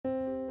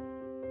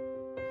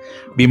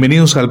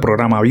Bienvenidos al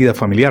programa Vida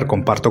Familiar.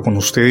 Comparto con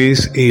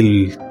ustedes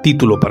el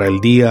título para el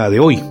día de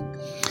hoy.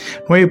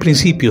 9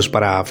 principios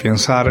para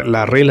afianzar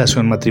la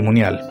relación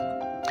matrimonial.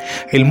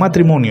 El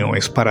matrimonio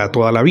es para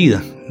toda la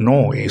vida,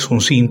 no es un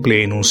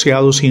simple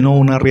enunciado sino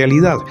una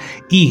realidad,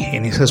 y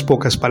en esas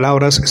pocas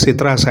palabras se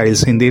traza el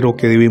sendero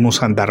que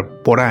debemos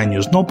andar por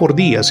años, no por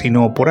días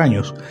sino por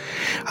años.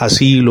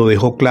 Así lo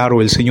dejó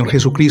claro el Señor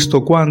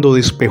Jesucristo cuando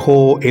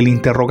despejó el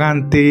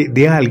interrogante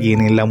de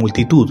alguien en la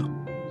multitud.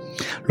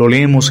 Lo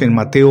leemos en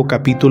Mateo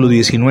capítulo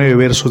 19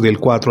 versos del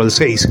 4 al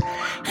 6.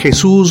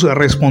 Jesús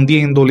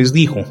respondiendo les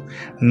dijo: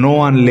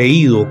 ¿no han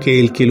leído que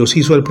el que los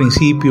hizo al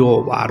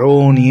principio,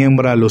 varón y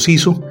hembra los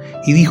hizo?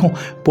 Y dijo: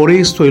 por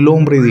esto el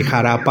hombre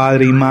dejará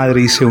padre y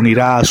madre y se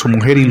unirá a su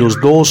mujer y los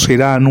dos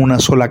serán una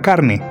sola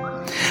carne.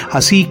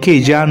 Así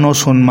que ya no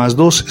son más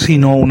dos,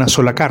 sino una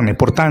sola carne.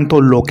 Por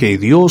tanto, lo que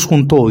Dios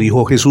juntó,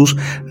 dijo Jesús,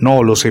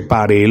 no lo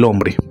separe el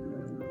hombre.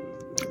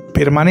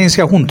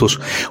 Permanencia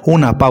juntos,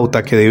 una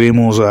pauta que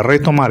debemos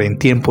retomar en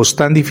tiempos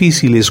tan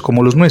difíciles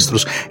como los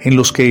nuestros, en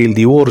los que el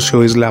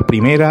divorcio es la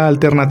primera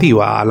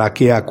alternativa a la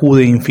que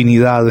acude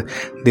infinidad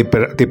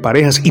de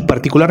parejas y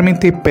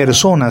particularmente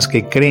personas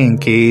que creen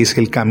que es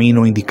el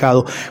camino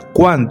indicado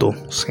cuando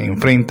se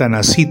enfrentan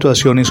a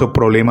situaciones o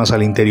problemas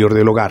al interior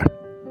del hogar.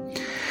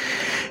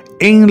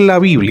 En la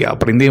Biblia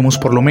aprendemos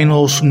por lo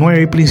menos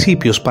 9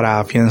 principios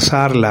para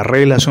afianzar la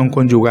relación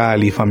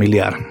conyugal y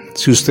familiar.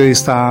 Si usted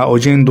está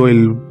oyendo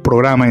el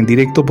programa en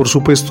directo, por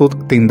supuesto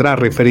tendrá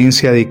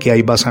referencia de que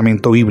hay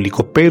basamento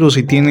bíblico, pero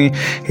si tiene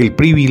el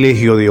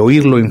privilegio de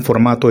oírlo en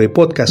formato de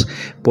podcast,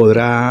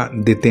 podrá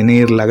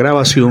detener la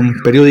grabación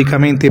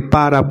periódicamente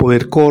para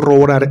poder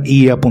corroborar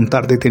y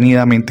apuntar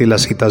detenidamente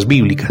las citas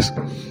bíblicas.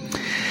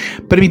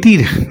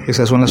 Permitir,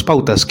 esas son las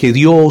pautas, que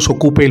Dios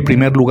ocupe el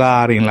primer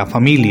lugar en la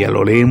familia,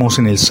 lo leemos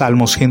en el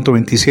Salmo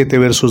 127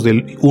 versos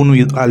del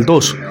 1 al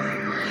 2.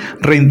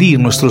 Rendir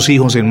nuestros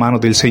hijos en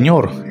manos del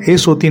Señor,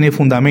 eso tiene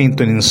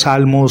fundamento en el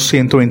Salmo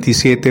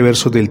 127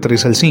 versos del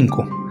 3 al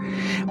 5.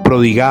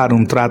 Prodigar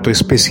un trato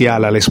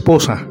especial a la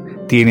esposa,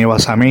 tiene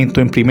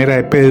basamento en 1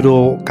 de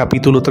Pedro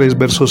capítulo 3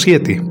 verso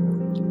 7.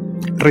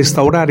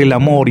 Restaurar el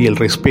amor y el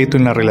respeto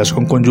en la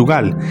relación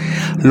conyugal.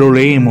 Lo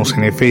leemos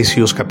en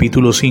Efesios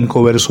capítulo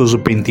 5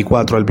 versos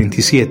 24 al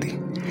 27.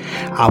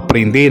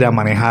 Aprender a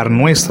manejar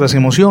nuestras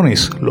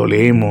emociones. Lo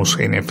leemos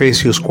en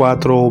Efesios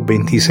 4,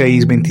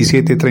 26,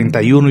 27,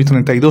 31 y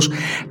 32,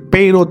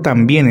 pero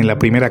también en la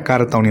primera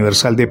carta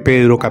universal de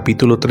Pedro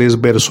capítulo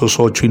 3 versos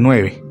 8 y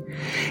 9.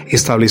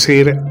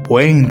 Establecer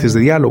puentes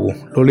de diálogo.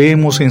 Lo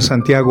leemos en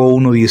Santiago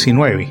 1,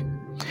 19.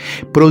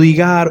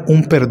 Prodigar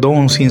un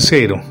perdón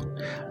sincero.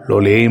 Lo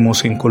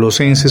leemos en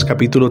Colosenses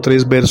capítulo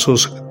 3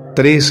 versos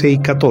 13 y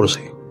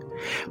 14.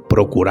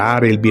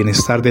 Procurar el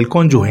bienestar del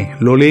cónyuge.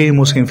 Lo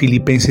leemos en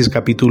Filipenses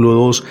capítulo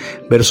 2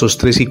 versos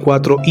 3 y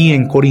 4 y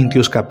en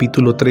Corintios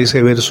capítulo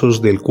 13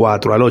 versos del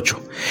 4 al 8.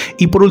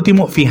 Y por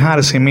último,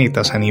 fijarse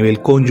metas a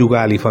nivel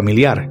conyugal y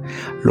familiar.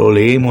 Lo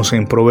leemos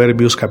en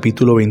Proverbios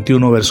capítulo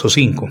 21 verso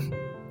 5.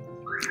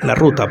 La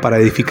ruta para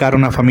edificar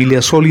una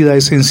familia sólida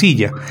es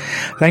sencilla.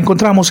 La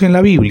encontramos en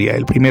la Biblia,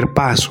 el primer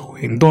paso.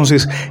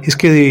 Entonces, es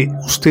que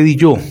usted y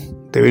yo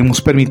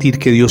debemos permitir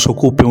que Dios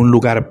ocupe un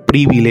lugar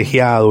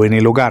privilegiado en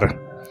el hogar.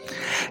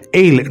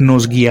 Él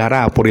nos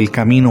guiará por el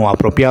camino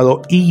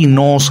apropiado y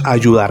nos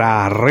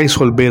ayudará a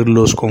resolver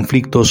los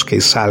conflictos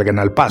que salgan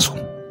al paso.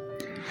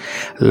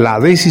 La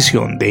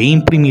decisión de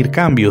imprimir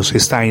cambios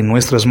está en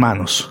nuestras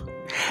manos.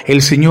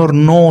 El Señor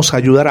nos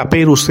ayudará,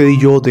 pero usted y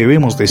yo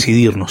debemos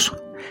decidirnos.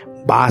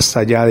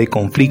 Basta ya de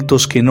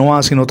conflictos que no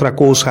hacen otra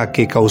cosa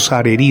que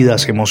causar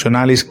heridas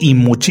emocionales y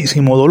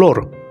muchísimo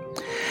dolor.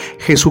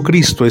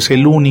 Jesucristo es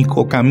el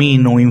único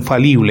camino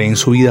infalible en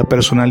su vida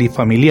personal y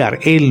familiar.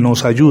 Él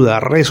nos ayuda a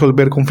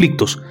resolver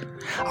conflictos.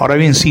 Ahora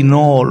bien, si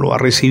no lo ha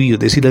recibido,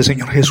 decirle al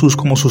Señor Jesús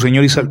como su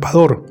Señor y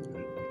Salvador.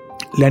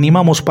 Le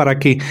animamos para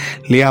que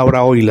le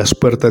abra hoy las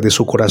puertas de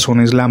su corazón.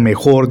 Es la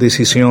mejor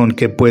decisión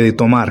que puede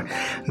tomar.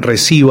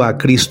 Reciba a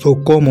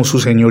Cristo como su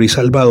Señor y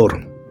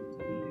Salvador.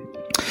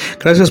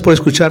 Gracias por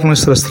escuchar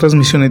nuestras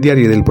transmisiones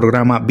diarias del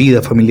programa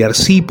Vida Familiar.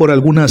 Si por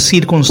alguna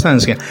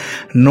circunstancia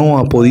no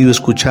ha podido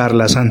escuchar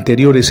las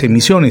anteriores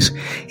emisiones,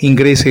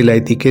 ingrese la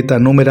etiqueta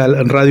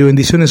numeral Radio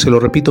Bendiciones, se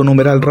lo repito,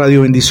 numeral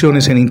Radio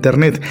Bendiciones en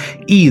internet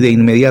y de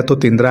inmediato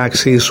tendrá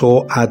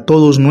acceso a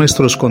todos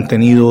nuestros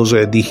contenidos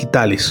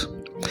digitales.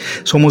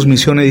 Somos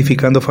Misión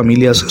Edificando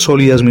Familias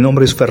Sólidas. Mi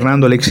nombre es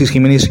Fernando Alexis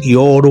Jiménez y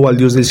oro al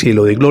Dios del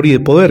cielo de gloria y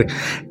de poder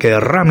que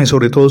derrame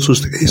sobre todos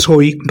ustedes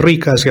hoy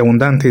ricas y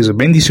abundantes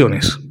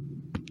bendiciones.